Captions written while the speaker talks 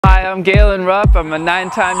Hi, I'm Galen Rupp. I'm a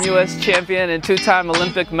 9-time U.S. champion and 2-time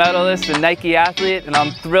Olympic medalist and Nike athlete, and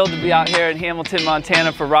I'm thrilled to be out here in Hamilton,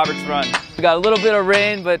 Montana for Robert's Run. We got a little bit of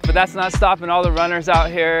rain, but that's not stopping all the runners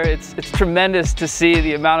out here. It's tremendous to see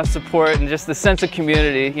the amount of support and just the sense of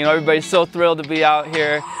community. You know, everybody's so thrilled to be out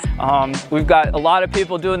here. We've got a lot of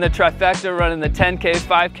people doing the trifecta, running the 10K,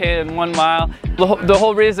 5K, and 1 mile. The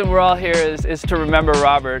whole reason we're all here is to remember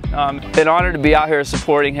Robert. Been honored to be out here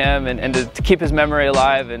supporting him and to keep his memory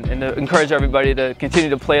alive and to encourage everybody to continue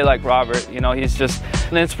to play like Robert. You know, he's just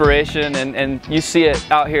an inspiration, and you see it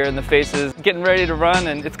out here in the faces. Getting ready to run,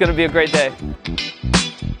 and it's going to be a great day.